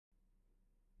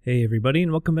Hey everybody,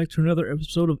 and welcome back to another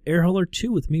episode of Air Hauler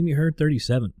 2 with me,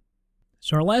 Her37.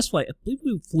 So our last flight, I believe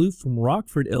we flew from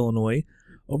Rockford, Illinois,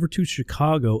 over to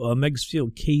Chicago, Meigs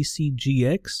Field,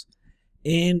 KCGX,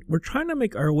 and we're trying to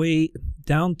make our way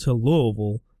down to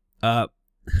Louisville.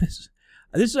 This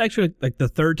is actually like the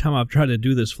third time I've tried to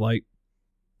do this flight.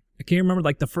 I can't remember,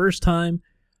 like the first time,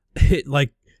 it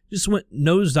like just went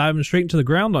nose diving straight into the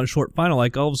ground on short final.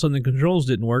 Like all of a sudden the controls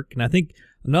didn't work, and I think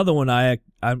another one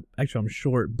I'm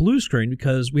short blue screen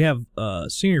because we have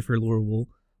senior for Louisville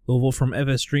from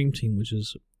FSDreamTeam, which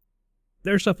is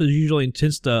their stuff is usually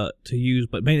intense to use,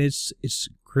 but man, it's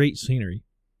great scenery.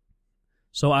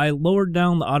 So I lowered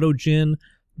down the auto gen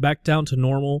back down to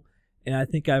normal, and I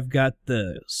think I've got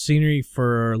the scenery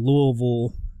for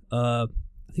Louisville I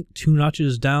think 2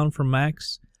 notches down from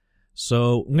max.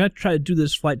 So I'm gonna try to do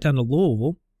this flight down to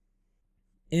Louisville,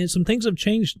 and some things have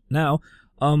changed now.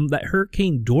 That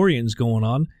Hurricane Dorian's going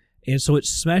on, and so it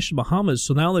smashed the Bahamas,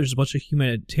 so now there's a bunch of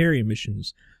humanitarian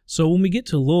missions. So when we get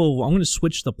to Louisville, I'm going to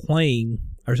switch the plane,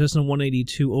 our Cessna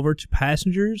 182, over to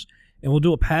passengers, and we'll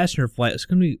do a passenger flight. It's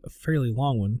going to be a fairly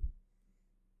long one.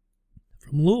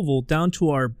 From Louisville down to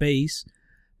our base,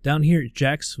 down here at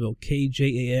Jacksonville,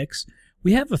 KJAX,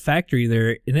 we have a factory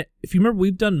there, and if you remember,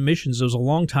 we've done missions, it was a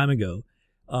long time ago,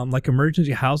 like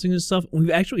emergency housing and stuff.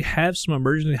 We actually have some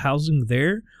emergency housing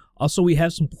there. Also, we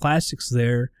have some plastics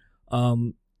there.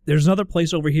 There's another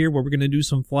place over here where we're going to do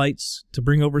some flights to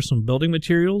bring over some building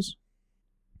materials,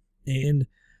 and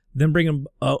then bring them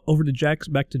over to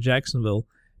back to Jacksonville,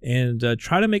 and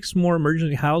try to make some more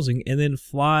emergency housing, and then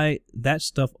fly that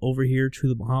stuff over here to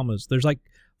the Bahamas. There's like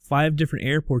 5 different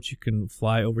airports you can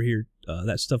fly over here.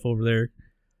 That stuff over there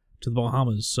to the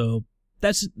Bahamas. So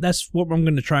that's what I'm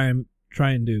going to try and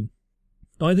do.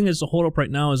 The only thing that's a hold up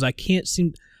right now is I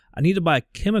need to buy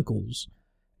chemicals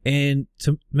and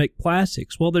to make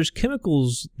plastics. Well, there's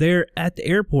chemicals there at the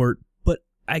airport, but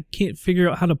I can't figure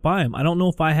out how to buy them. I don't know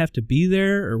if I have to be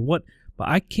there or what, but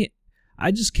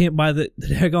I just can't buy the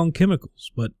daggone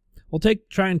chemicals. But we'll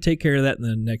try and take care of that in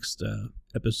the next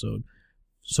episode.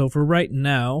 So for right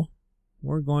now,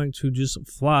 we're going to just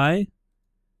fly.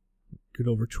 Get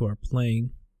over to our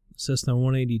plane, Cessna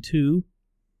 182.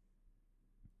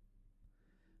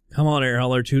 Come on, Air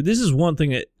Hauler 2. This is one thing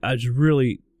that is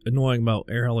really annoying about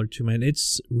Air Hauler 2, man.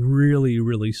 It's really,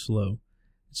 really slow.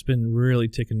 It's been really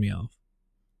ticking me off.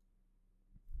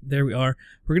 There we are.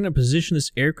 We're going to position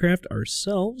this aircraft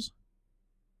ourselves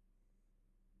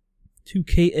to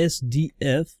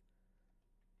KSDF.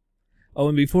 Oh,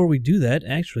 and before we do that,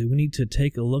 actually, we need to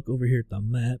take a look over here at the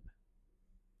map.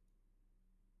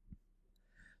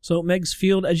 So Meigs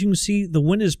Field, as you can see, the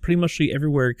wind is pretty much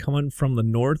everywhere coming from the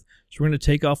north. So we're going to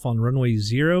take off on runway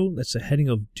 0. That's a heading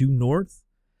of due north.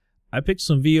 I picked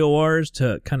some VORs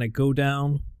to kind of go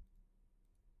down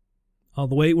all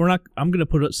the way. I'm going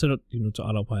to set it to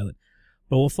autopilot.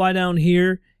 But we'll fly down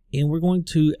here, and we're going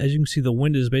to, as you can see, the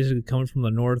wind is basically coming from the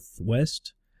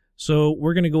northwest. So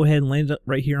we're going to go ahead and land up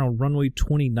right here on runway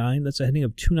 29. That's a heading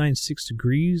of 296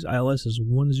 degrees. ILS is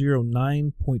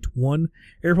 109.1.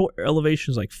 Airport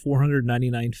elevation is like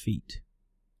 499 feet.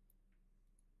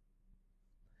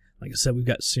 Like I said, we've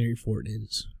got scenery for it.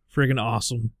 It's friggin'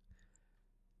 awesome.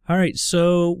 All right,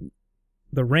 so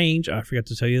the range, I forgot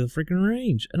to tell you the freaking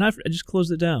range. And I just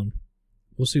closed it down.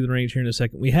 We'll see the range here in a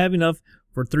second. We have enough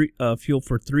for fuel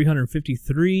for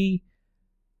 353.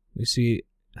 Let me see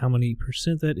how many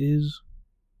percent that is.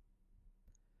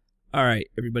 All right,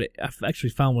 everybody, I've actually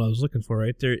found what I was looking for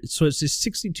right there. So it's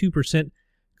 62%,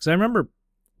 because I remember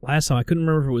last time I couldn't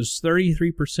remember if it was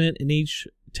 33% in each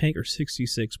tank or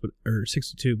 66, or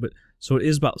 62. But so it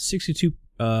is about 62%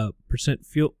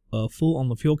 fuel full on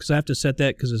the fuel, because I have to set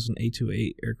that because it's an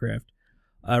A2A aircraft.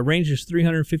 Range is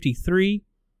 353.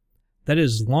 That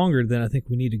is longer than I think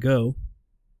we need to go.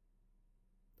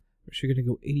 We're going to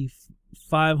go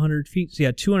 8,500 feet. So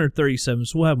yeah, 237.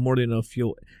 So we'll have more than enough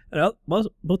fuel.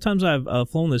 Both times I've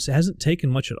flown this, it hasn't taken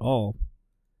much at all.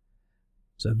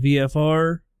 It's a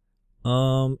VFR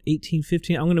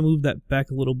 1815. I'm going to move that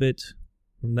back a little bit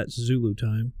from that Zulu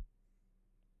time,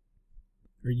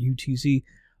 or UTC.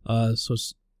 So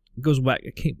it goes back.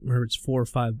 I can't remember. It's 4 or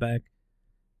 5 back.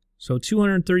 So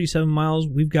 237 miles.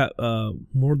 We've got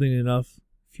more than enough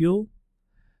fuel.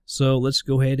 So let's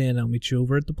go ahead and I'll meet you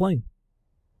over at the plane.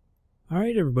 All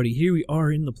right, everybody, here we are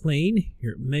in the plane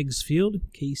here at Meigs Field,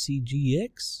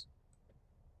 KCGX.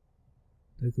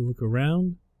 Take a look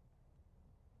around.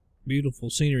 Beautiful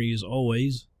scenery as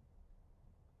always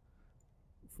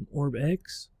from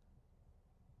Orbx.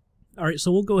 All right, so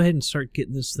we'll go ahead and start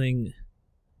getting this thing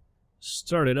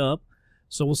started up.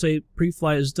 So we'll say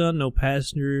pre-flight is done, no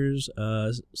passengers,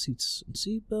 seats and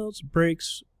seat belts,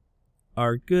 brakes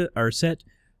are set.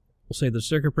 We'll say the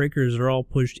circuit breakers are all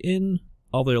pushed in,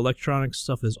 all the electronic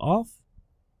stuff is off.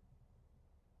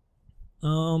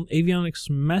 Avionics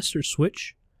master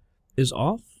switch is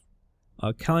off.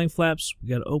 Cowling flaps, we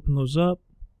gotta open those up.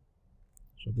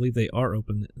 So I believe they are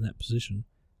open in that position.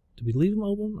 Did we leave them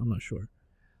open? I'm not sure.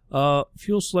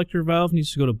 Fuel selector valve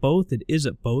needs to go to both. It is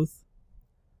at both.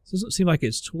 This doesn't seem like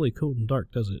it's totally cold and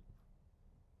dark, does it?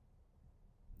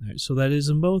 Alright, so that is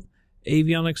in both.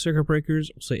 Avionics circuit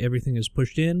breakers, we'll say everything is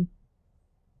pushed in.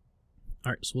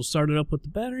 Alright, so we'll start it up with the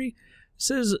battery. It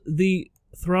says the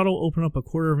throttle open up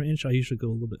 1/4 of an inch. I usually go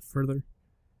a little bit further.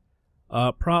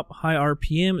 Prop high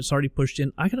RPM, it's already pushed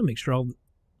in. I gotta make sure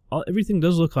everything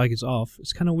does look like it's off.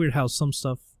 It's kind of weird how some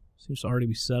stuff seems to already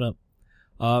be set up.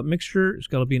 Mixture, it's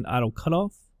gotta be an idle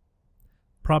cutoff.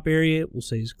 Prop area, we'll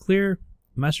say is clear.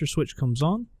 Master switch comes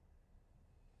on.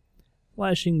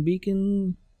 Flashing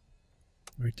beacon,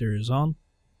 right there is on.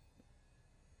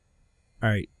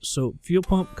 Alright, so fuel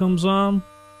pump comes on.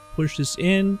 Push this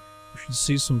in. We should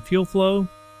see some fuel flow.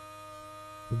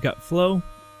 We've got flow.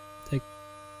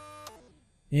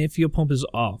 And fuel pump is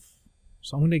off.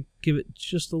 So I'm going to give it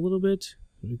just a little bit.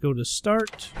 We go to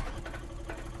start.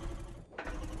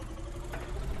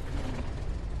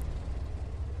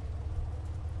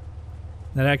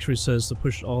 That actually says to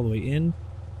push it all the way in.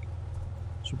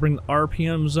 So bring the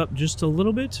RPMs up just a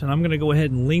little bit. And I'm going to go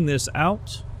ahead and lean this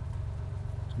out.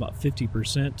 It's about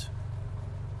 50%.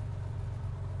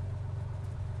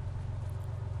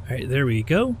 Alright, there we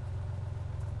go.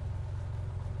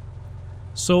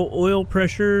 So oil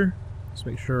pressure, let's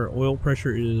make sure our oil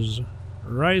pressure is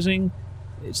rising.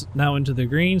 It's now into the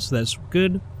green, so that's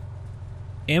good.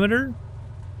 Ammeter,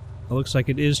 it looks like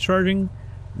it is charging.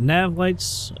 Nav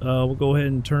lights, we'll go ahead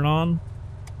and turn on.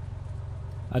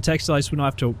 Taxi lights we don't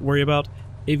have to worry about.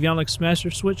 Avionics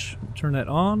master switch, turn that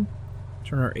on.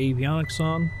 Turn our avionics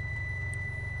on.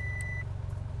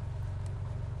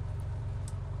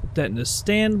 Put that into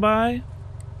standby.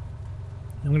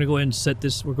 I'm going to go ahead and set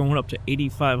this. We're going up to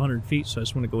 8,500 feet, so I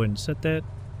just want to go ahead and set that.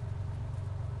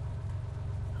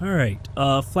 Alright,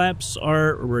 flaps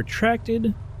are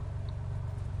retracted.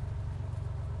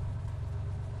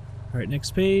 Alright,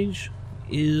 next page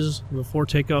is the before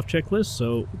takeoff checklist,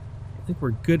 so I think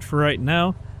we're good for right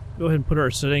now. Go ahead and put our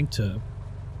setting to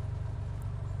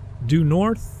due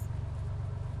north.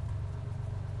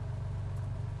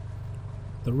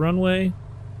 The runway.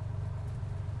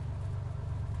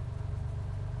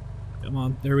 Come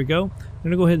on, there we go. I'm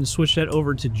going to go ahead and switch that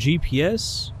over to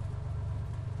GPS.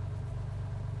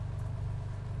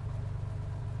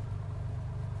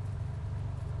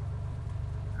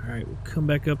 Alright, we'll come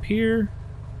back up here.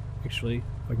 Actually,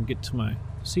 if I can get to my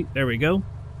seat, there we go.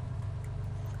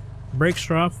 Brakes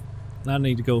are off. Now I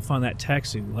need to go find that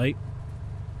taxi light.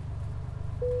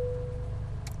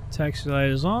 Taxi light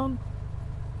is on.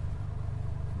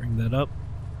 Bring that up.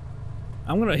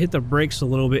 I'm going to hit the brakes a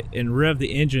little bit and rev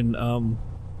the engine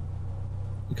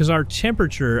because our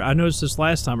temperature, I noticed this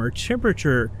last time, our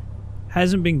temperature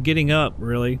hasn't been getting up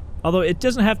really. Although it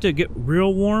doesn't have to get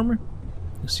real warm.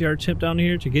 You see our temp down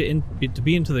here to get in to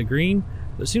be into the green.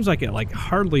 But it seems like it like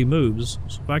hardly moves.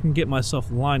 So if I can get myself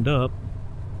lined up.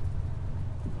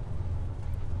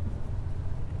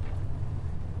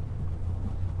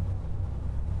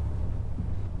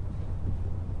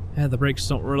 Yeah, the brakes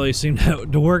don't really seem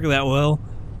to work that well,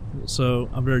 so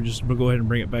I better just go ahead and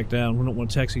bring it back down. We don't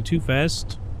want to taxi too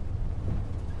fast.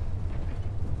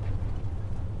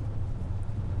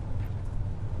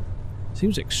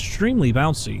 Seems extremely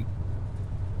bouncy.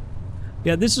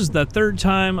 Yeah, this is the third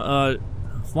time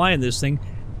flying this thing.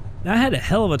 Now, I had a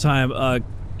hell of a time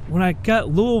when I got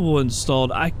Louisville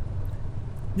installed.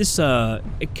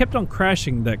 It kept on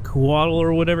crashing. That Coatl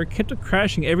or whatever kept on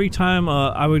crashing every time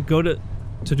I would go to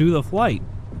do the flight.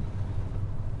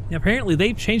 Now, apparently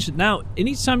they've changed it now.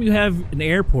 Anytime you have an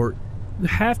airport, you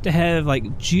have to have like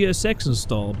GSX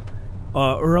installed,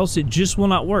 or else it just will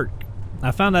not work. I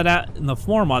found that out in the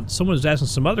forum. Someone was asking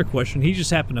some other question. He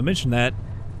just happened to mention that,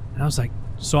 and I was like,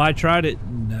 so I tried it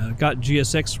and got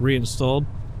GSX reinstalled,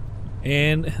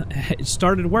 and it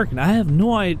started working. I have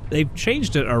no idea. They've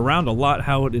changed it around a lot,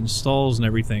 how it installs and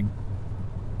everything.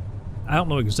 I don't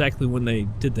know exactly when they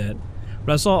did that.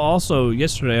 But I saw also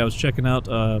yesterday, I was checking out,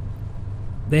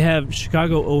 they have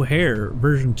Chicago O'Hare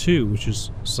version 2, which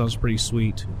sounds pretty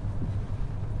sweet.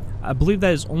 I believe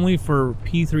that is only for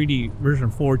P3D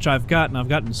version 4, which I've got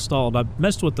installed. I've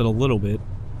messed with it a little bit.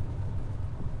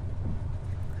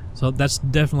 So that's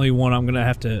definitely one I'm going to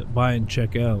have to buy and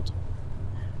check out.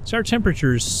 So our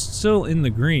temperature is still in the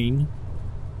green.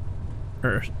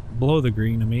 or below the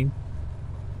green, I mean.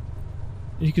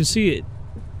 And you can see it.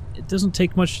 It doesn't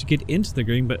take much to get into the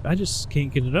green, but I just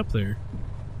can't get it up there.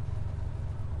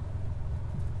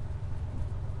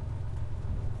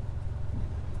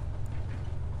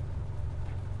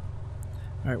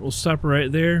 Alright, we'll stop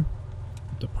right there.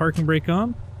 Put the parking brake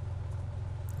on.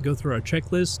 Go through our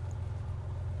checklist.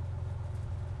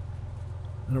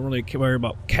 I don't really worry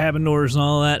about cabin doors and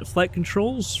all that. Flight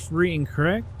controls, free and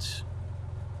correct.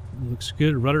 Looks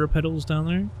good. Rudder pedals down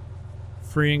there.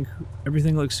 Free and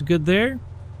everything looks good there.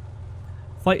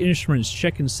 Flight instruments,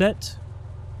 check and set.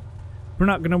 We're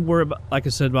not going to worry about, like I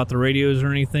said, about the radios or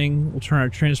anything. We'll turn our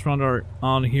transponder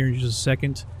on here in just a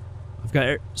second. I've got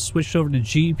it switched over to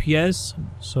GPS,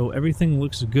 so everything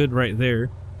looks good right there.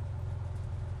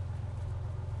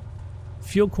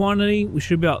 Fuel quantity, we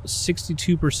should be about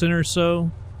 62% or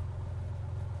so.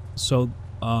 So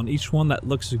on each one that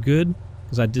looks good,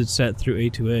 because I did set through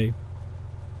A2A.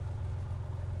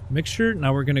 Mixture,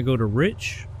 now we're going to go to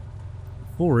rich,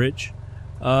 full rich.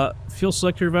 Fuel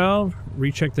selector valve,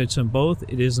 recheck that it's in both.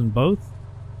 It is in both.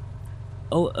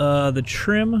 The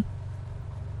trim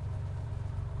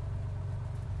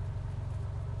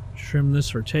this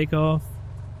for takeoff.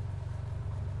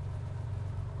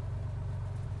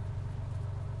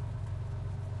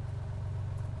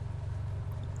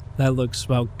 That looks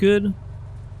about good.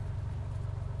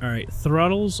 Alright,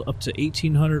 throttles up to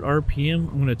 1800 RPM.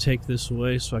 I'm going to take this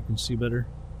away so I can see better.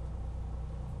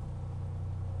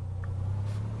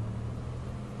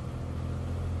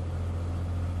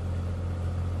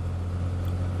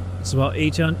 It's about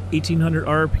 1800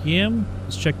 RPM.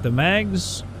 Let's check the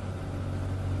mags.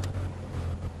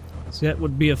 See, that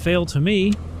would be a fail to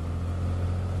me.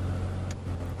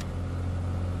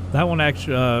 That one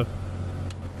actually,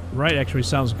 right, actually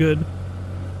sounds good.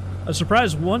 I'm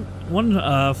surprised one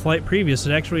flight previous,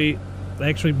 they actually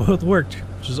both worked,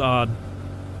 which is odd.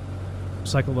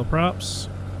 Cycle the props.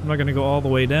 I'm not going to go all the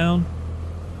way down.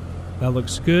 That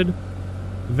looks good.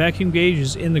 The vacuum gauge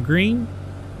is in the green.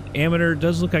 Ammeter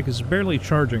does look like it's barely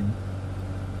charging.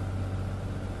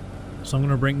 So I'm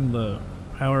going to bring the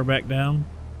power back down.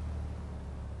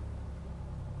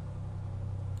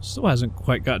 Still hasn't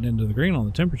quite gotten into the green on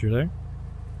the temperature there.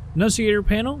 Annunciator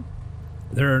panel.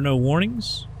 There are no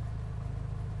warnings.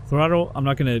 Throttle. I'm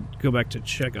not going to go back to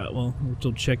check. Well,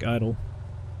 we'll check idle.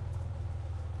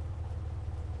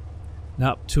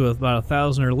 Now up to about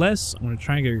 1,000 or less. I'm going to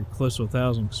try and get close to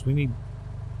 1,000 because we need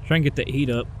to try and get the heat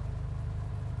up.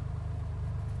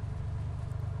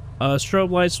 Strobe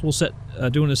lights we'll set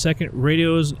do in a second.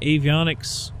 Radios and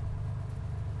avionics.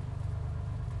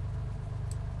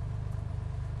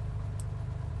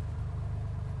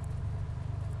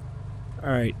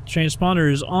 Alright,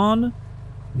 transponder is on.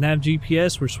 Nav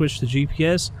GPS, we're switched to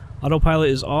GPS. Autopilot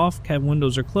is off. Cabin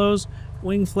windows are closed.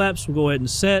 Wing flaps we'll go ahead and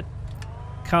set.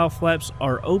 Cowl flaps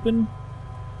are open.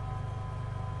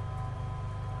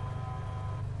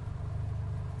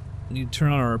 Need to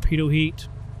turn on our torpedo heat.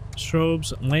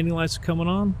 Strobes, landing lights are coming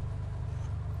on.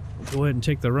 We'll go ahead and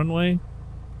take the runway.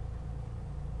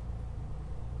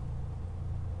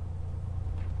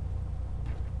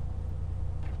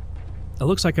 It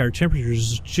looks like our temperature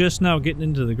is just now getting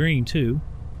into the green too.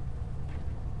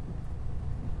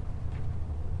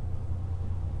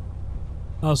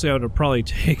 Honestly, I would have probably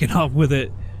taken off with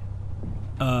it.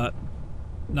 Not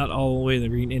all the way in the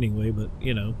green anyway, but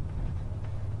you know.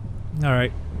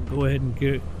 Alright, go ahead and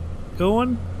get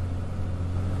going.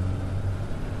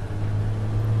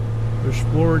 Push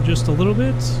forward just a little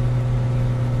bit.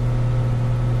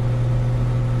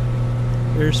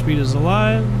 Airspeed is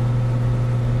alive.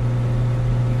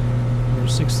 We're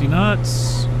 60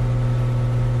 knots.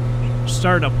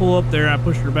 Started to pull up there, I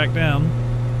pushed her back down.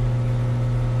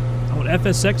 Oh,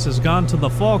 FSX has gone to the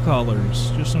fall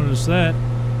collars. Just noticed that.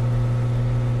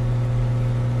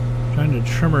 Trying to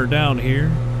trim her down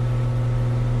here.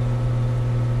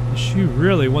 She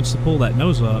really wants to pull that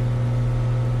nose up.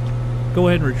 Go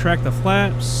ahead and retract the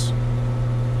flaps.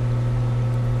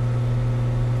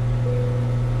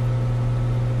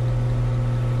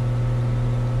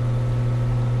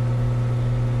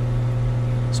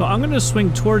 So I'm going to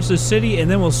swing towards the city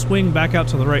and then we'll swing back out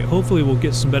to the right. Hopefully we'll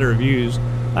get some better views.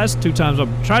 Last two times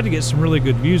I've tried to get some really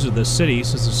good views of the city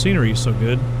since the scenery is so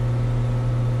good.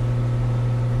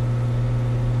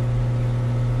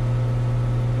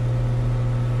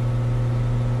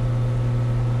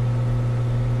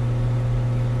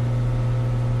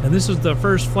 And this is the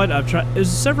first flight I've tried. It was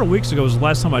several weeks ago was the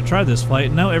last time I tried this flight,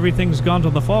 and now everything's gone to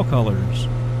the fall colors.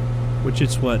 Which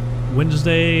it's what,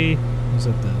 Wednesday? Is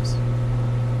it this?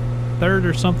 3rd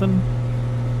or something?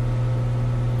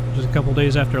 Just a couple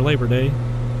days after Labor Day.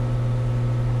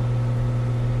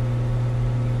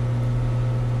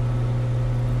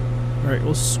 Alright,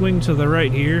 we'll swing to the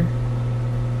right here.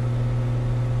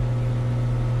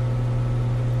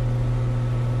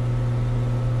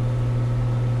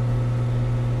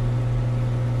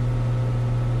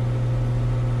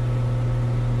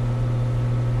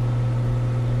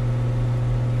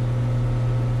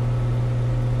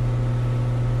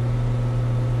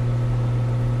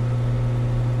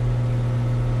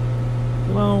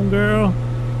 Come on, girl.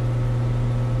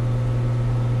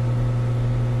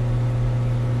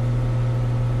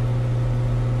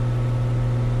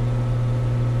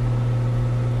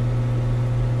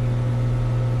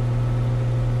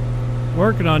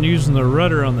 Working on using the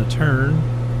rudder on the turn.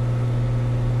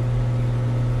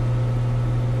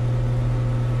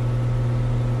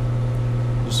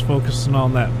 Just focusing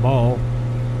on that ball.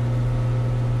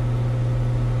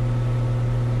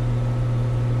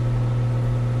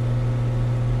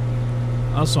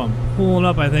 Also, I'm pulling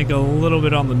up, I think, a little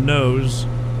bit on the nose.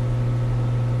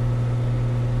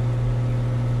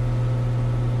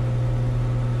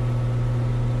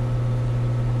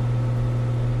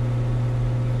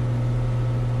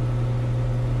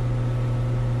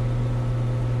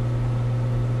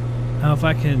 Now, if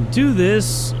I can do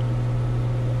this,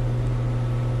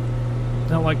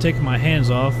 don't like taking my hands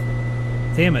off.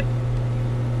 Damn it.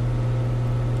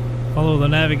 Follow the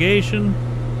navigation.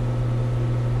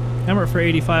 Hammer for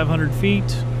 8,500 feet.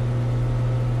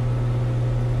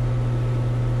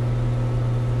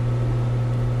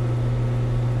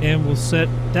 And we'll set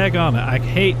daggone it. I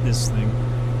hate this thing.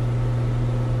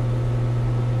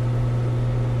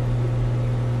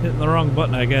 Hitting the wrong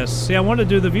button, I guess. See, I wanted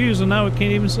to do the views and now we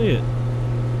can't even see it.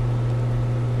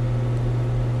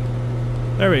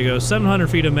 There we go, 700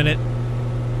 feet a minute.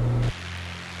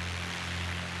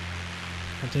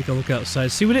 I'll take a look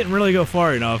outside. See, we didn't really go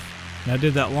far enough. And I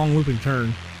did that long looping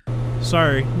turn.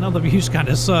 Sorry, now the views kind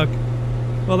of suck.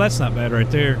 Well, that's not bad right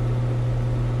there.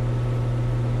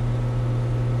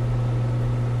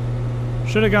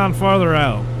 Should have gone farther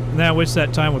out. Now I waste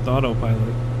that time with the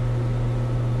autopilot.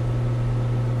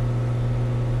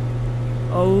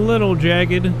 A little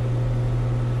jagged.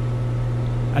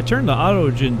 I turned the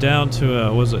autogen down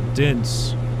to, was it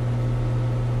dense?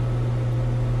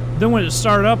 Then when it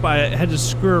started up, I had to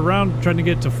screw around trying to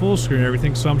get to full screen and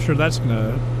everything, so I'm sure that's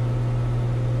gonna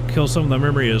kill some of the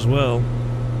memory as well.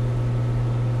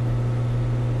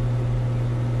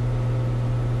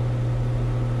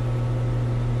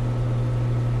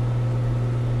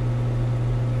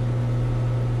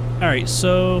 Alright,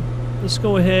 so let's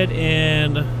go ahead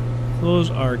and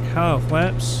close our cowl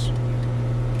flaps.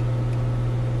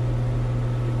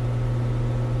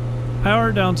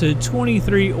 Power down to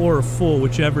 23 or full,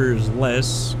 whichever is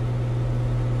less.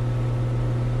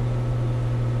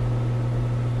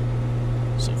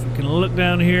 So if we can look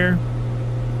down here.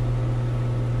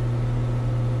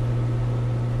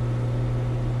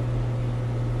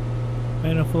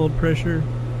 Manifold pressure.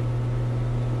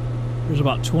 There's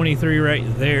about 23 right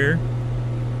there.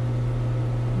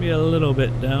 Maybe a little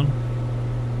bit down.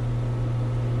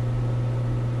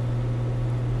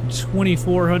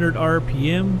 2,400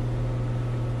 RPM.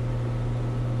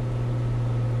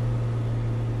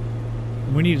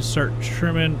 We need to start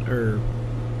trimming or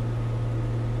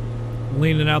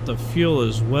leaning out the fuel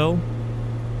as well.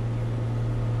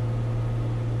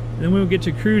 Then we'll get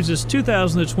to cruise this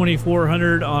 2,000 to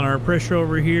 2,400 on our pressure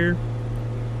over here,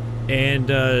 and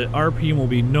RPM will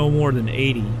be no more than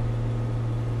 80.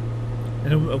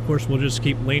 And of course, we'll just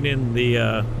keep leaning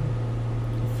the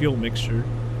fuel mixture.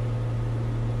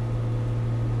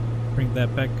 Bring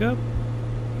that back up.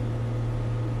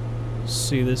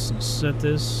 See this and set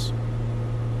this.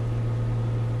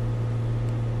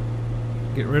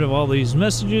 Get rid of all these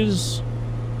messages.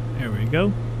 There we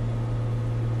go.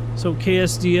 So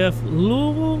KSDF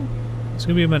Louisville, it's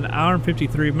going to be about an hour and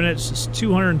 53 minutes. It's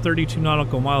 232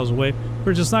 nautical miles away. Of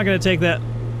course, it's not going to take that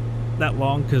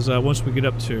long, because once we get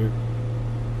up to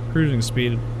cruising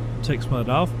speed, it takes some of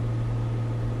that off.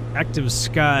 Active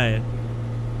Sky.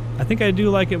 I think I do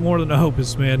like it more than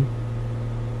Opus, man.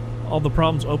 All the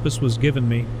problems Opus was giving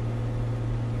me.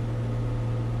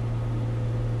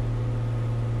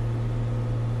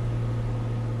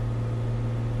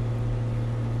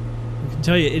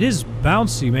 Tell you, it is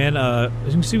bouncy, man. As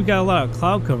you can see, we got a lot of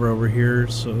cloud cover over here,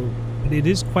 so it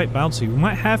is quite bouncy. We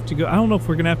might have to go, I don't know if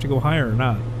we're gonna have to go higher or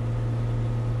not,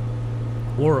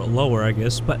 or lower, I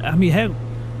guess. But I mean, heck,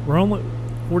 we're only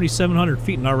 4,700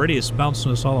 feet and already it's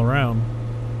bouncing us all around.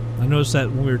 I noticed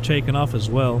that when we were taking off as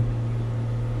well.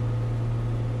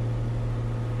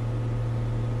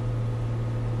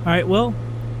 All right, well,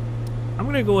 I'm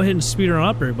gonna go ahead and speed her on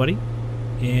up, everybody,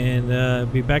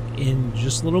 and be back in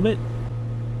just a little bit.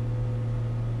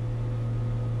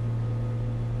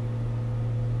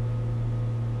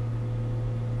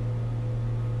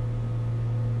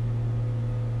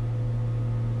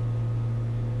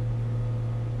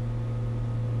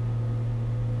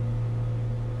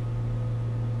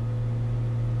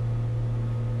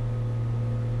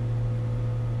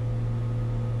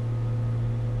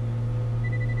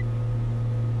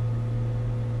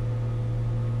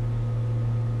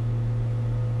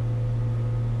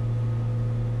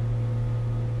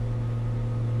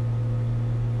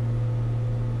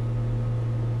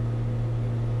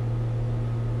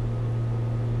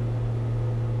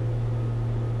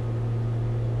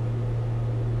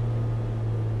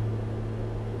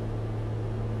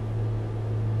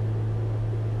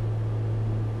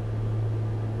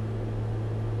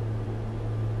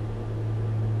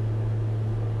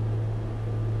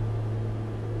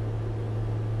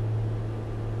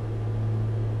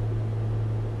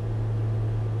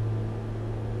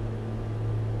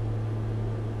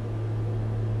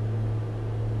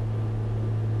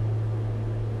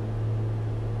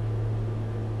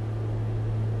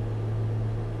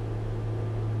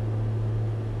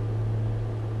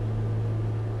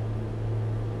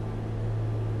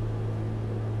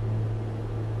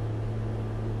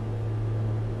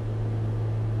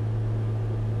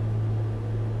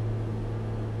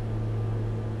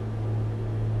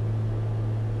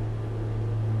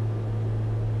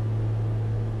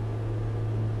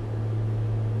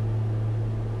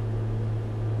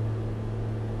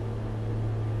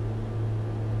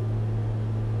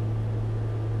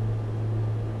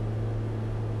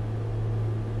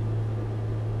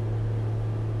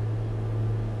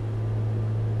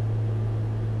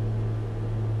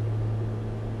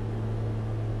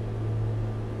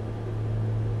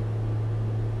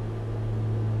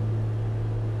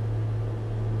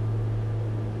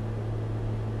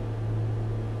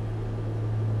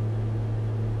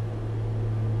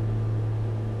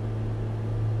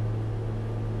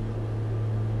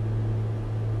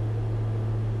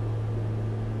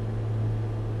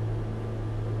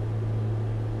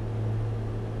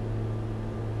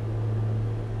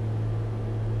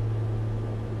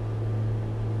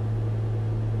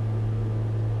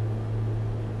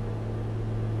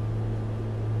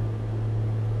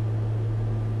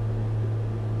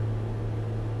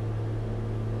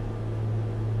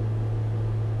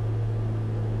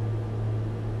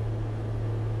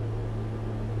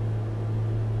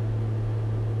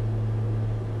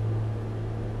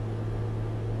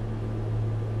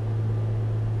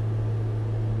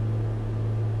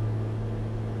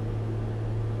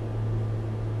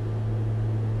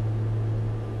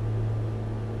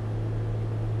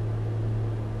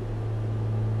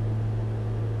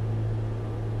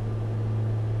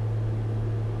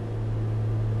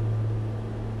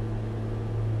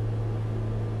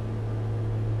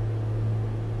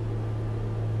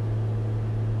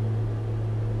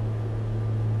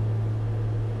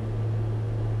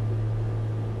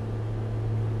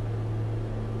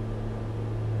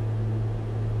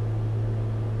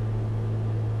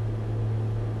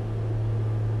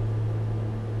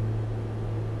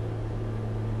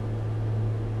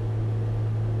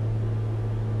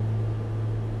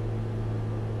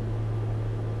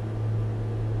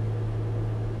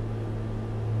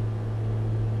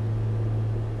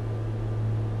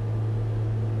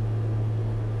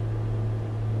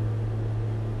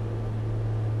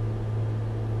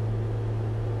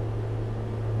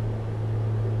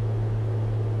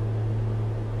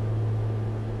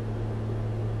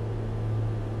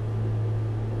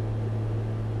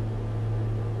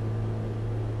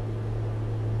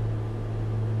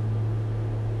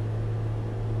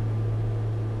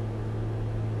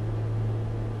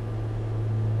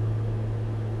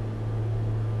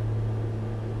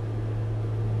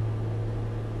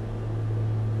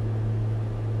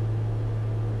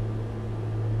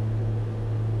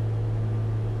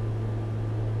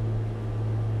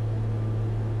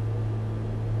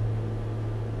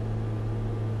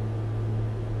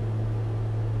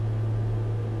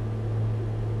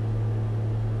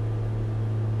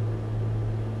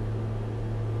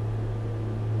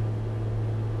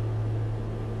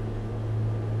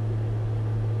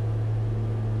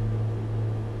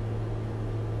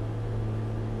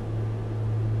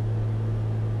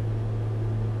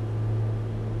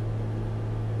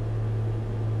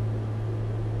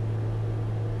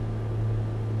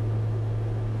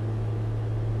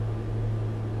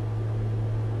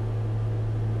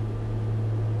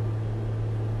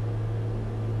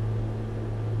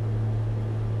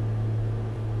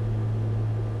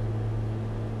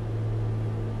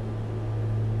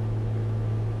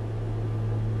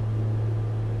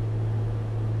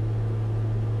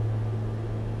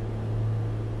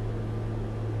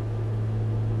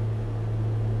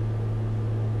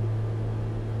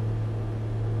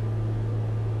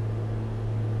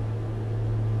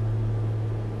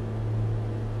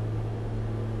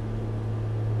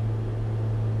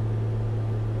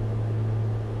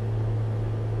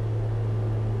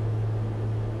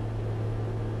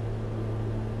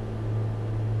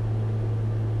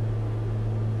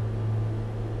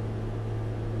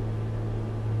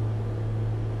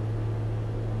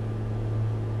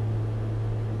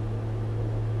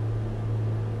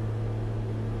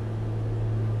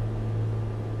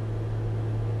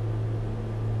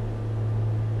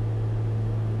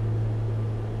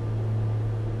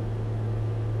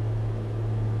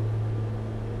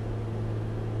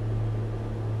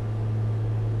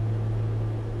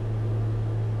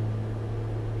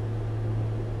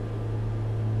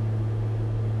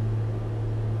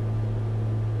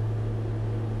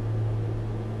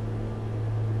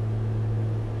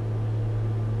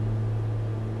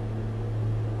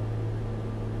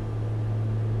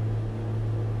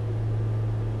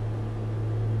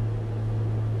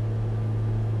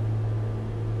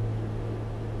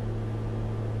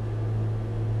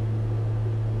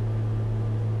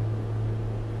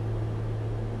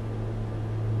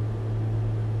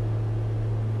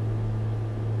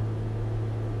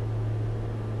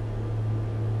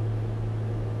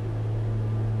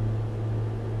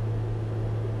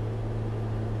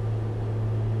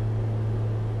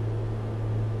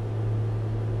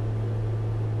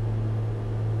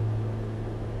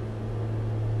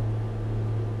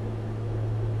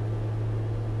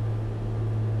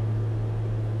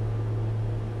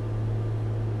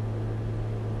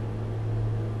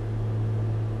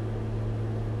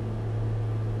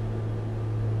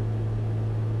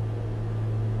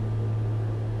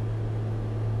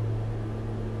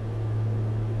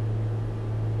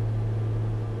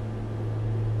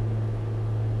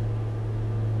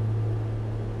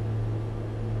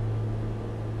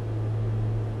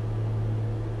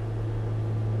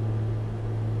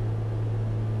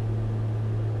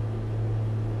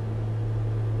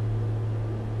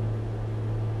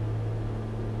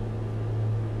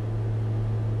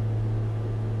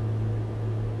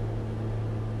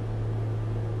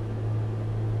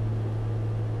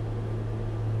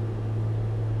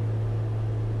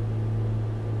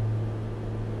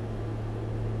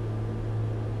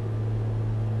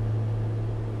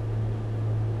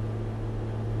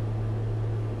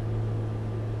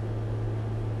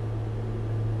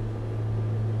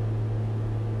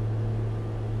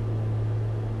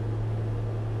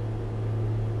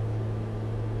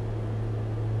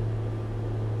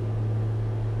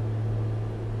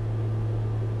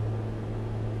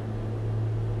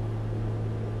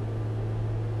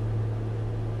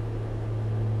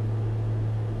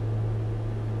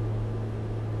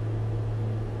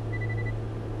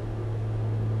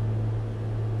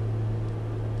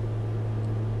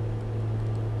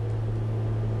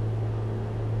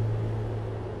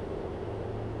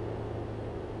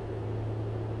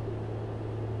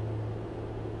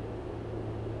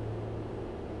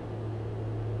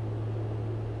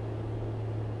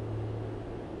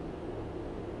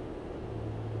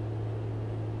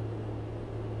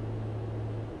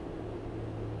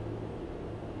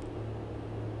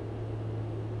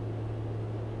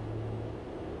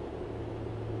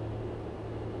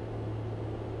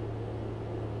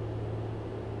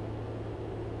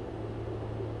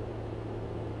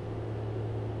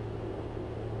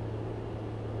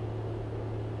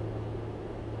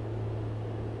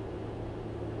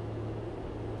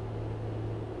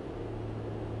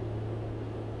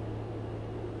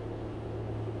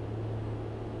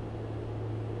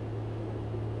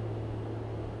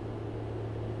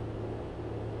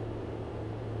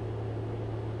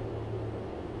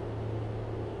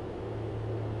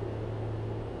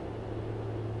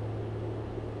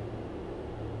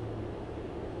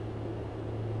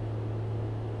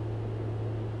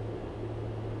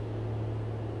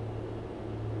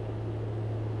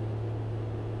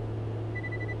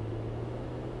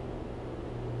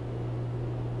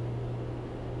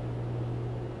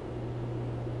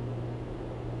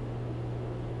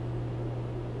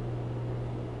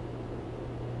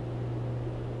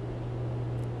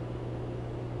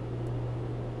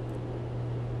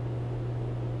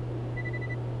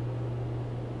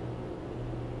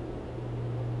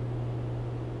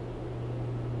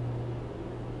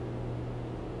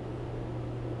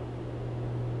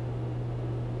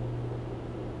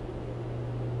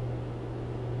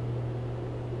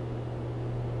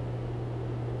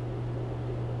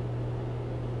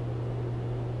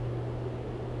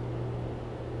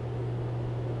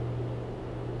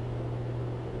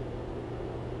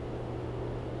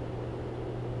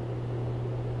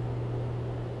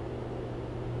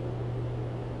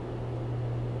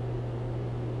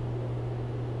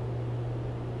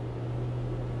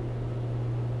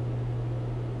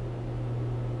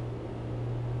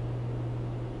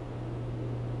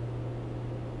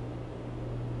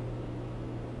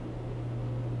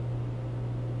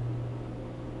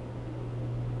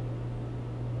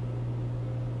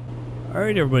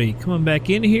 Alright, everybody, coming back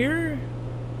in here.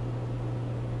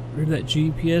 Where's that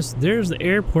GPS? There's the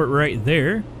airport right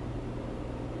there.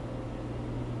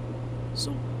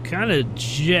 So, kind of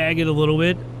jagged a little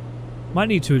bit. Might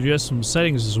need to adjust some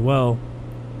settings as well.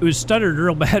 It was stuttered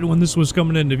real bad when this was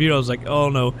coming into view. I was like, oh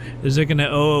no, is it gonna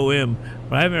OOM?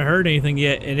 But I haven't heard anything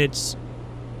yet, and it's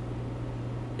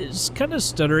kind of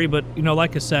stuttery, but you know,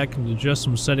 like I said, I can adjust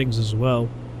some settings as well.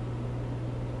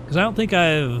 Because I don't think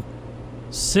I've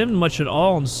simmed much at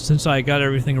all since I got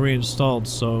everything reinstalled,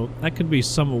 so that could be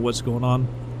some of what's going on.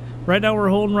 Right now we're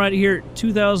holding right here at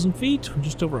 2,000 feet, we're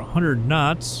just over 100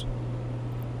 knots.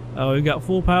 We've got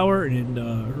full power and,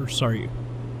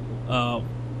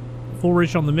 full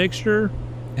reach on the mixture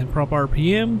and prop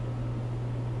RPM.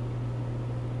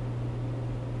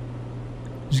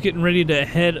 Just getting ready to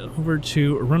head over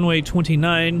to runway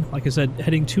 29. Like I said,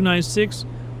 heading 296.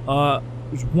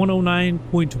 There's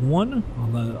 109.1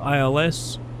 on the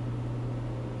ILS.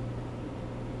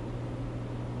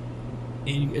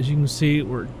 And as you can see,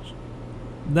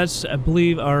 that's, I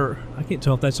believe, I can't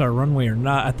tell if that's our runway or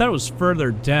not. I thought it was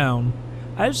further down.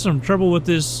 I had some trouble with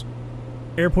this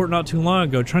airport not too long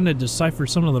ago trying to decipher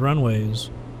some of the runways.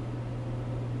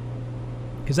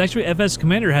 Because actually FS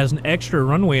Commander has an extra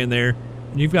runway in there,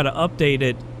 and you've got to update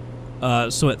it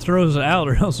so it throws it out,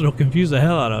 or else it'll confuse the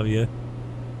hell out of you.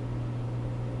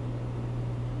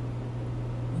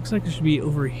 Looks like it should be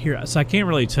over here, so I can't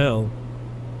really tell.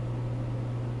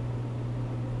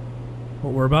 But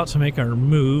we're about to make our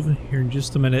move here in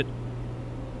just a minute.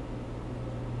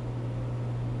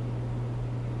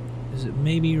 Is it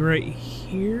maybe right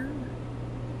here?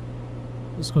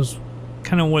 This was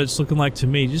kind of what it's looking like to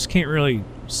me. Just can't really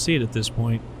see it at this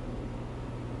point.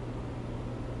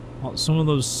 Well, some of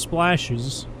those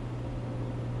splashes.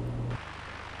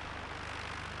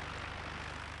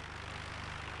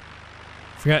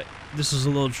 Forgot this is a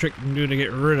little trick you can do to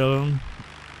get rid of them.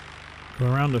 Go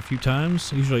around a few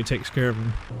times. Usually takes care of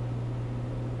them.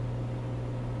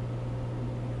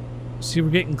 See,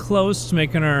 we're getting close to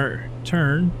making our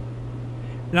turn.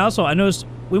 And also, I noticed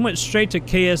we went straight to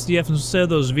KSDF instead of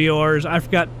those VORs. I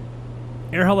forgot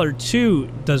Air Hauler 2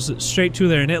 does it straight to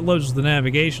there, and it loads the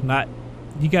navigation.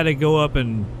 You got to go up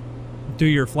and do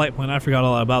your flight plan. I forgot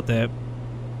all about that.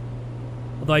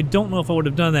 Although I don't know if I would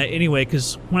have done that anyway,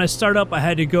 because when I start up, I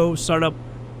had to go start up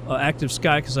Active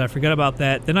Sky because I forgot about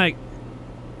that. Then I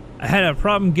had a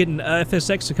problem getting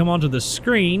FSX to come onto the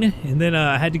screen, and then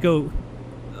I had to go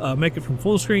make it from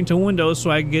full screen to Windows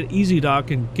so I could get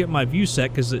EZDok and get my view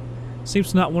set, because it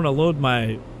seems to not want to load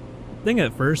my thing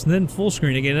at first, and then full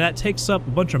screen again, and that takes up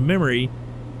a bunch of memory.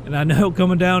 And I know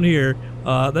coming down here,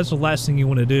 that's the last thing you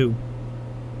want to do.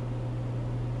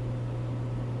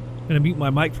 I'm gonna mute my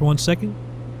mic for 1 second.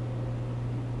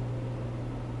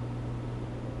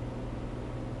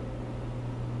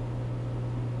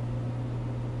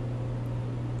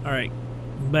 Alright,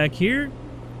 back here.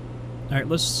 Alright,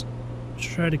 let's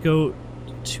try to go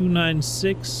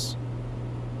 296.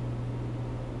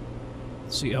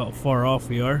 Let's see how far off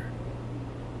we are.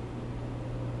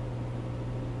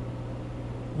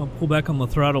 I'll pull back on the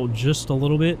throttle just a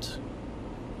little bit.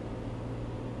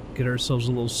 Get ourselves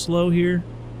a little slow here.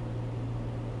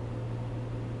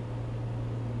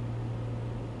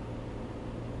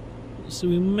 So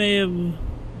we may have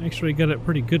actually got it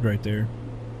pretty good right there.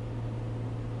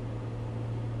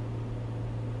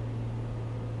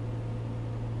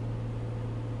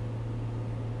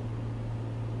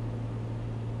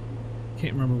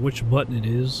 Can't remember which button it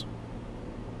is.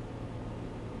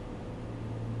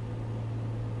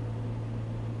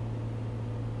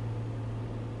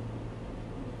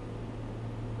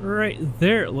 Right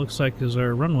there, it looks like, is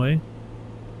our runway.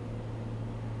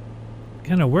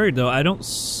 Kind of worried though. I don't.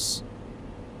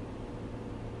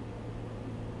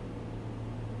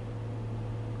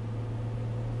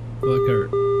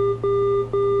 Look,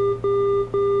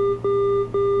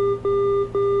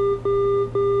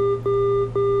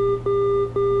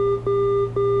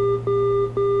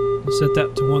 set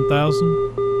that to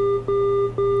 1,000.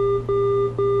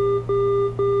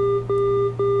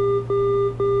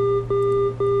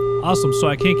 Awesome, so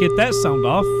I can't get that sound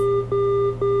off.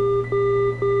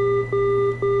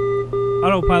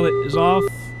 Autopilot is off.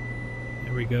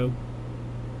 There we go.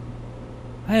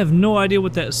 I have no idea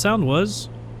what that sound was.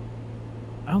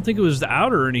 I don't think it was the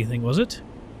outer or anything, was it?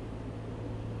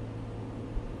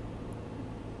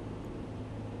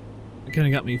 It kind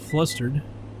of got me flustered.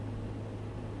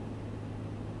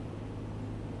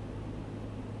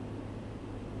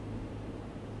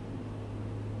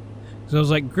 So I was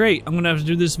like, great, I'm going to have to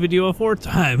do this video a fourth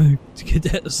time to get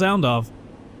that sound off.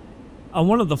 On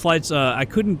one of the flights, I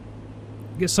couldn't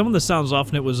get some of the sounds off,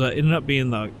 and it was ended up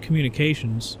being the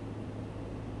communications.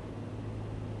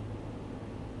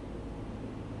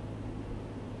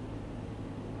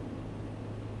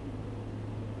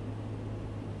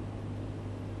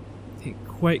 Can't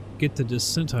quite get the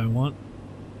descent I want.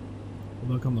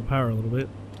 Look on the power a little bit.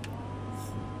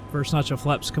 First notch of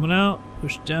flaps coming out.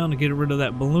 Push down to get rid of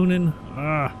that ballooning.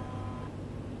 Ah.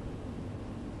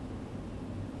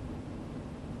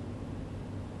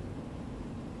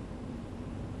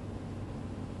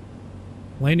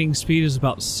 Landing speed is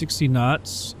about 60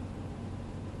 knots.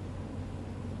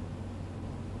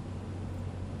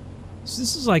 So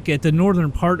this is like at the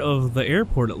northern part of the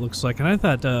airport, it looks like, and I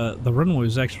thought the runway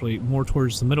was actually more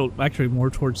towards the middle, actually more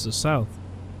towards the south.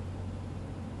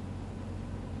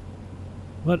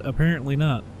 But apparently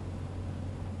not.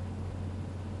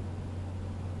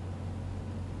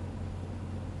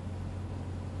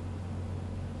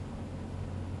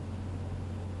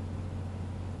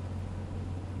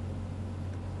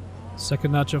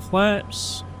 Second notch of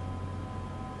flaps.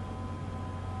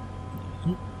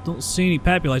 Don't see any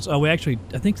PAPI lights. Oh, we actually,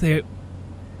 I think they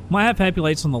might have PAPI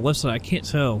lights on the left side. I can't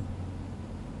tell.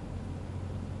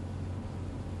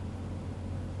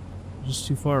 Just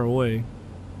too far away.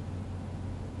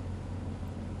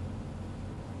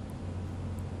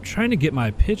 I'm trying to get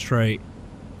my pitch right.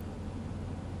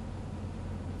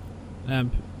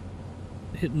 I'm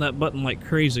hitting that button like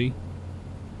crazy.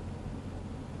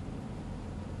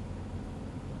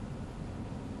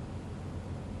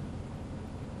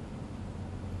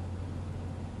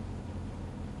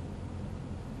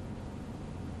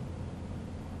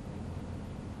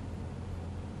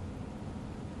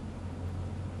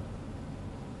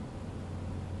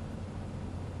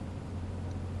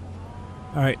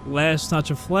 Alright, last notch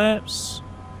of flaps.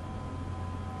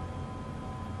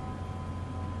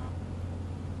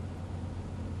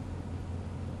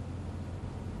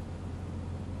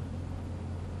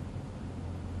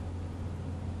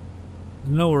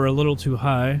 No, we're a little too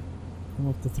high. Come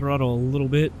off the throttle a little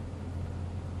bit.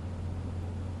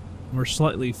 We're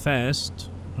slightly fast.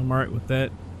 I'm alright with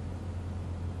that.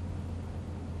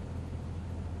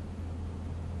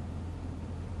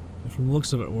 From the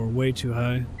looks of it, we're way too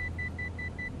high.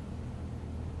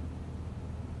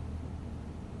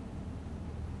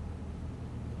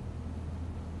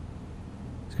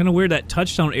 It's kind of weird that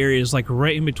touchdown area is like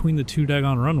right in between the two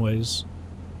daggone runways.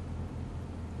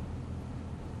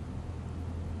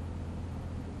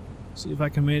 See if I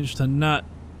can manage to not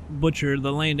butcher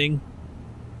the landing.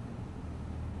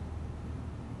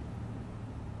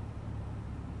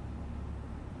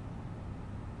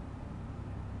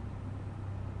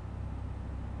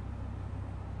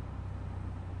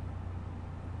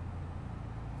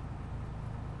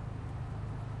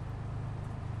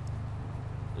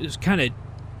 Just kind of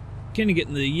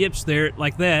getting the yips there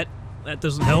like that. That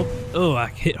doesn't help. Oh, I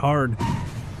hit hard.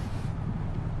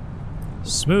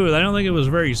 Smooth. I don't think it was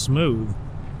very smooth.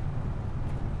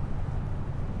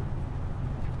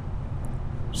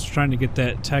 Just trying to get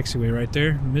that taxiway right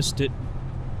there. Missed it.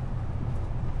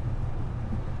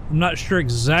 I'm not sure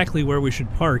exactly where we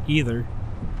should park either.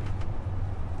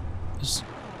 Just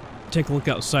take a look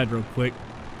outside real quick.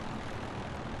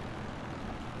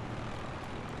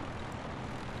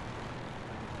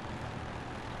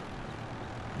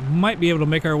 Might be able to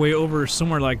make our way over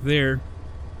somewhere like there.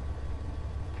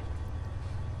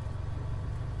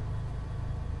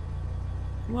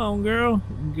 Come on, girl.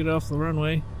 Get off the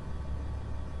runway.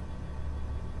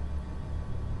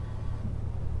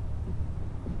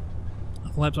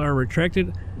 Flaps are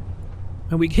retracted.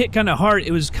 And we hit kind of hard.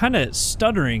 It was kind of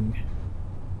stuttering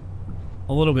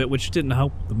a little bit, which didn't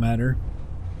help the matter.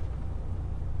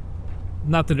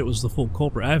 Not that it was the full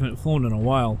culprit. I haven't flown in a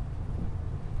while.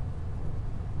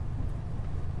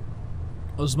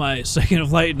 It was my second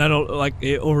flight, and I don't like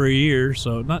it over a year,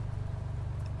 so not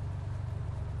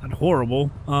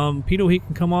horrible. Pitot heat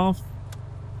can come off.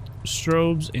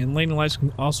 Strobes and landing lights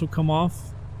can also come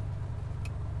off.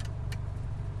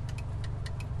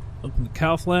 Open the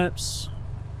cow flaps.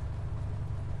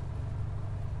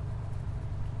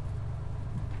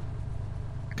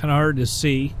 Kind of hard to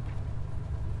see.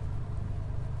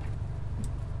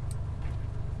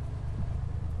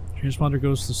 Transponder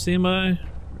goes to standby.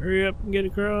 Hurry up and get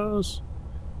across.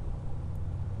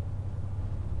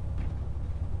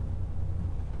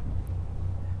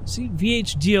 See,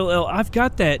 VHDLL, I've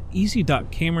got that EZDok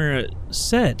camera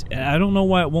set. I don't know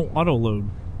why it won't auto-load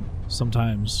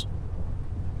sometimes.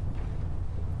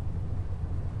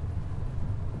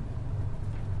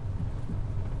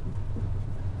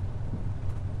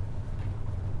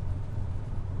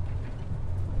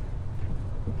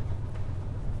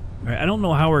 Alright, I don't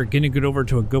know how we're gonna get over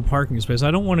to a good parking space.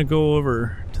 I don't want to go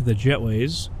over to the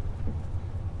jetways. So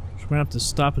we're gonna have to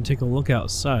stop and take a look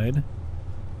outside.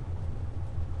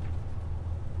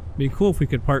 Be cool if we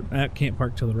could park. Can't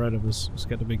park to the right of us. It's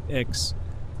got the big X.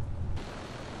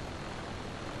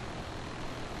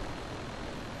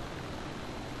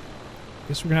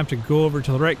 Guess we're gonna have to go over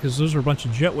to the right because those are a bunch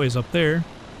of jetways up there.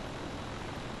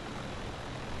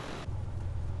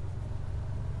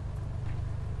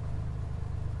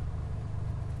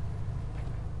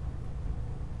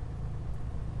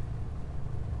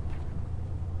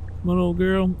 Come on, old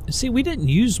girl. See, we didn't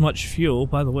use much fuel,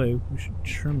 by the way. We should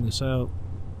trim this out.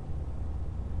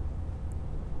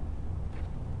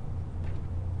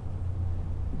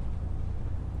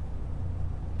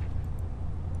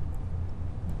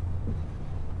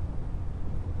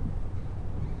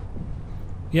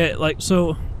 Yeah, like,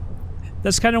 so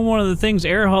that's kind of one of the things.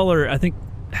 Air hauler, I think,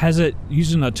 has it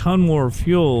using a ton more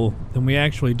fuel than we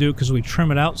actually do because we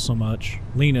trim it out so much,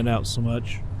 lean it out so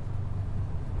much.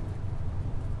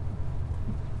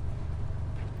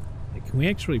 Like, can we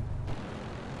actually...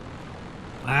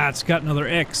 Ah, it's got another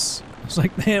X. It's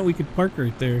like, man, we could park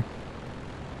right there.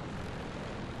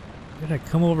 Gotta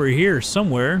come over here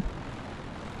somewhere.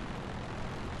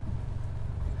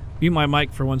 Mute my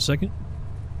mic for 1 second.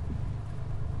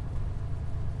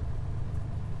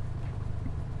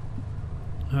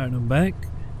 Alright, I'm back.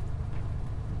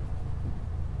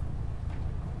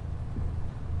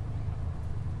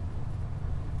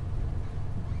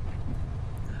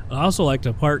 I also like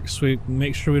to park so we can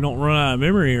make sure we don't run out of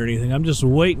memory or anything. I'm just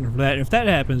waiting for that. If that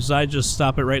happens, I just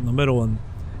stop it right in the middle and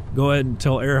go ahead and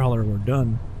tell air hauler we're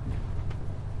done.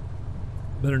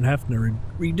 Better than having to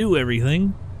redo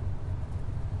everything.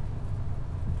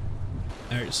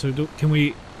 Alright, so can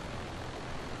we...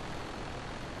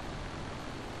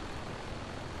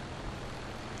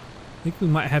 I think we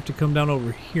might have to come down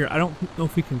over here. I don't know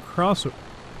if we can cross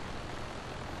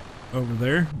over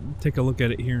there. Take a look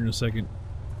at it here in a second.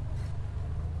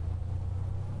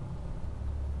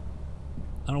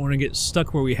 I don't want to get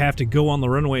stuck where we have to go on the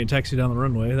runway and taxi down the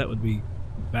runway. That would be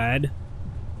bad.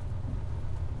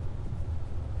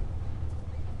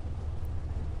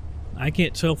 I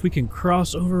can't tell if we can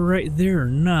cross over right there or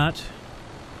not.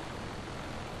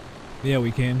 Yeah,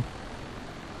 we can.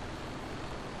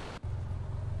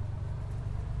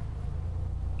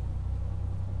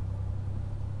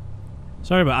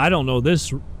 Sorry, but I don't know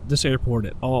this airport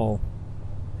at all.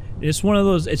 It's one of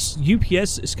those. It's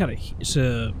UPS. It's kind of. It's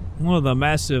one of the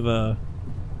massive. I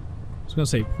was gonna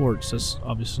say ports. That's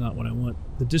obviously not what I want.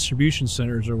 The distribution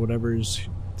centers or whatever is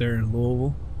there in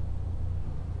Louisville.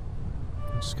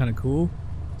 Which is kind of cool.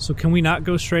 So can we not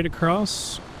go straight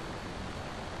across?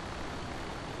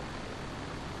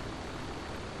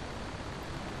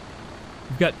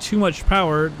 We've got too much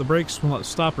power. The brakes will not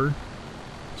stop her.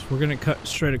 We're gonna cut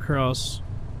straight across.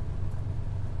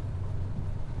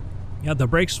 Yeah, the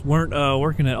brakes weren't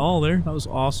working at all there. That was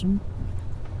awesome.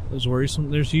 That was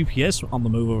worrisome. There's UPS on the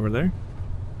move over there.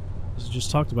 As I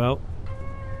just talked about.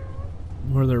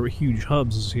 Where their huge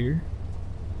hubs is here.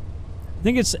 I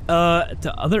think it's at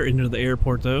the other end of the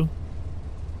airport though.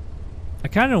 I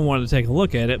kind of wanted to take a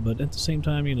look at it, but at the same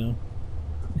time, you know,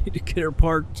 I need to get her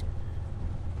parked.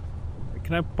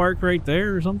 Can I park right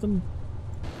there or something?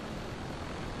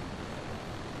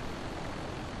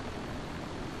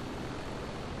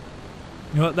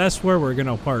 You know what, that's where we're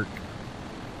gonna park.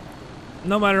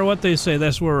 No matter what they say,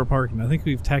 that's where we're parking. I think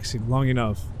we've taxied long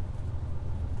enough.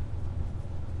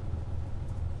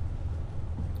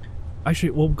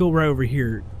 Actually, we'll go right over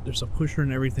here. There's a pusher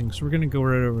and everything, so we're gonna go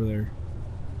right over there.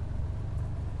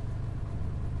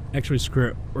 Actually, screw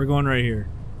it. We're going right here.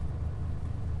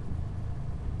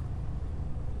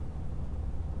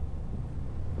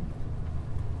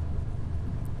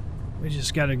 We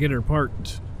just gotta get her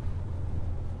parked.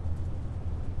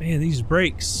 Man, these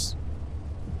brakes.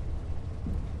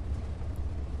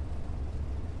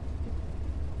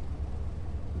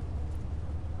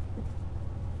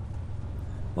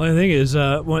 Only thing is,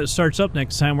 when it starts up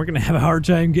next time, we're gonna have a hard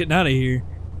time getting out of here.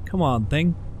 Come on,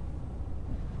 thing.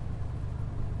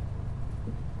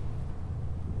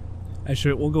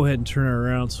 Actually, we'll go ahead and turn her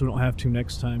around so we don't have to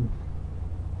next time.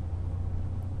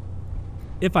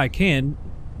 If I can,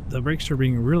 the brakes are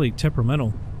being really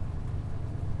temperamental.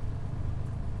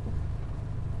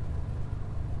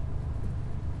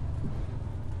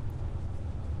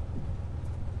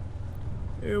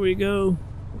 There we go.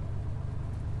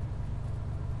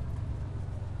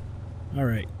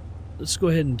 Alright, let's go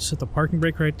ahead and set the parking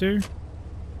brake right there.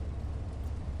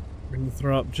 Bring the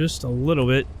throttle up just a little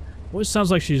bit. Always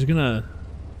sounds like she's gonna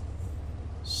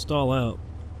stall out.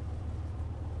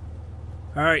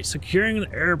 Alright, securing an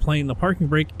airplane. The parking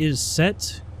brake is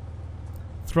set.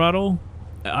 Throttle.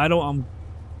 Idle.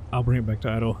 I'll bring it back to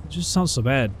idle. It just sounds so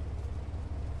bad.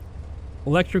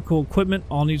 Electrical equipment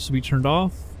all needs to be turned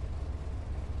off.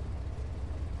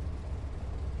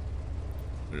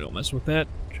 We don't mess with that.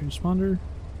 Transponder.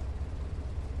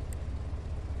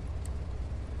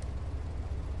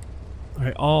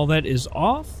 Alright, all that is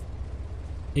off.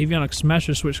 Avionics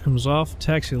smasher switch comes off.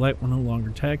 Taxi light, we're no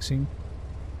longer taxiing.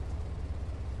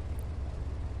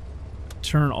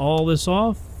 Turn all this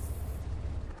off.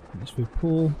 As we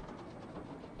pull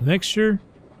the mixture.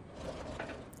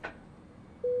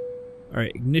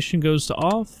 Alright, ignition goes to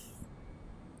off.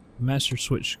 Master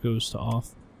switch goes to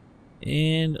off.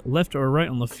 And left or right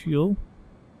on the fuel.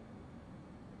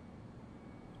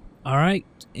 Alright,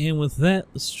 and with that,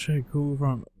 let's try to go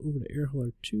over to air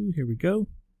hauler 2. Here we go.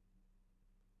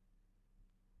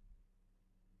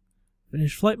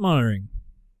 Finish flight monitoring.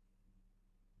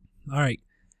 Alright.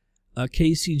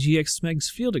 KCGX Meigs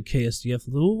Field at KSDF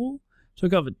Louisville.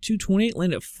 Took off at 2:28,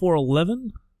 landed at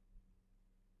 4:11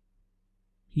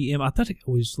 p.m. I thought it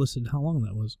always listed how long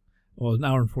that was. Well, an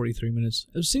hour and 43 minutes.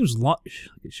 It seems long.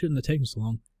 It shouldn't have taken so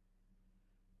long.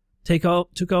 Took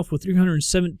off with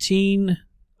 317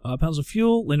 pounds of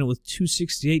fuel, landed with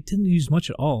 268. Didn't use much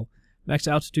at all. Max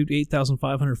altitude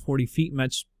 8,540 feet.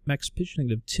 Max pitch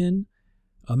 -10.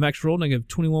 Max roll negative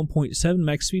 21.7.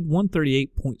 Max speed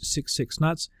 138.66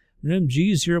 knots. Minimum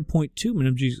G 0.2.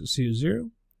 Minimum G exceeded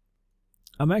 0.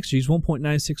 Max G is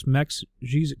 1.96. Max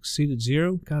G exceeded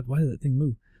 0. God, why did that thing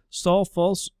move? Stall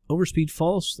false. Overspeed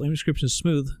false. Landing description is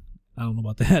smooth. I don't know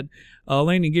about that.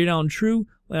 Landing gear down true.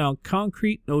 Land on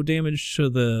concrete. No damage to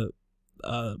the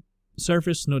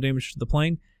surface. No damage to the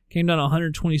plane. Came down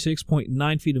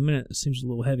 126.9 feet a minute. It seems a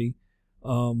little heavy.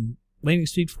 Landing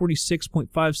speed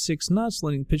 46.56 knots.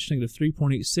 Landing pitch negative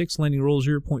 3.86. Landing roll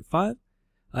 0.5.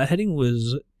 Heading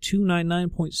was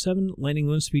 299.7. Landing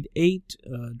wind speed 8.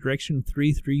 Direction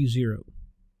 330.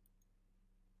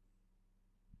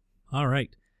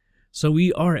 Alright. So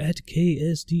we are at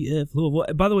KSDF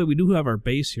Louisville. By the way, we do have our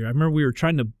base here. I remember we were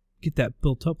trying to get that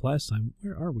built up last time.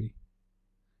 Where are we?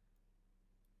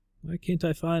 Why can't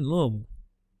I find Louisville?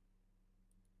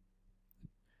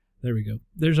 There we go.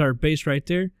 There's our base right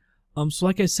there. So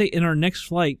like I say, in our next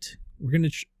flight, we're gonna.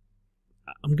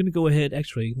 I'm gonna go ahead.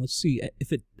 Actually, let's see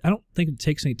if it. I don't think it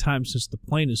takes any time since the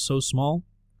plane is so small.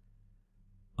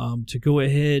 To go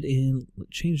ahead and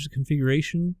change the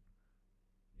configuration.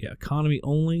 Yeah, economy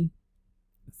only.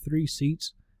 3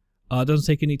 seats. It doesn't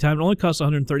take any time. It only costs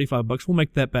 $135. We'll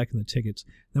make that back in the tickets.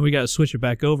 Then we got to switch it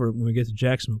back over when we get to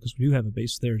Jacksonville because we do have a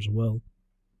base there as well.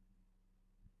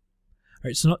 All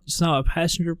right, so it's now a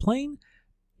passenger plane,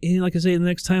 and like I say, the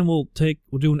next time we'll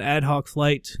do an ad hoc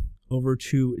flight over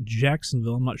to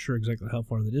Jacksonville. I'm not sure exactly how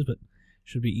far that is, but it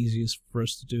should be easiest for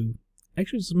us to do.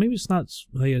 Actually, maybe it's not.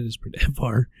 Well, yeah, it is pretty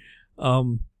far.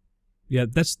 Yeah,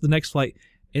 that's the next flight.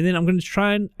 And then I'm going to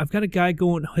try and... I've got a guy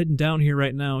heading down here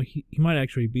right now. He might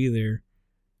actually be there.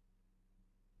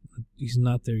 He's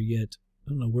not there yet.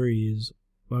 I don't know where he is.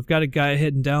 But I've got a guy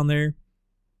heading down there.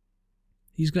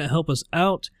 He's going to help us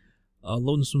out,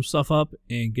 loading some stuff up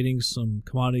and getting some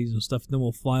commodities and stuff. Then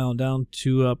we'll fly on down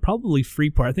to probably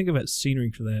Freeport. I think I've got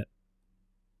scenery for that.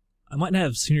 I might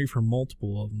have scenery for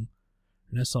multiple of them.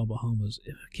 Nassau, Bahamas.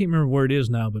 I can't remember where it is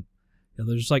now, but yeah,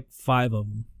 there's like 5 of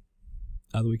them.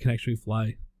 That we can actually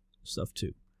fly stuff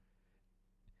to.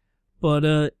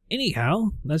 But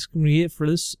anyhow, that's going to be it for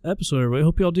this episode, everybody.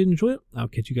 Hope you all did enjoy it. I'll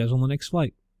catch you guys on the next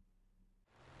flight.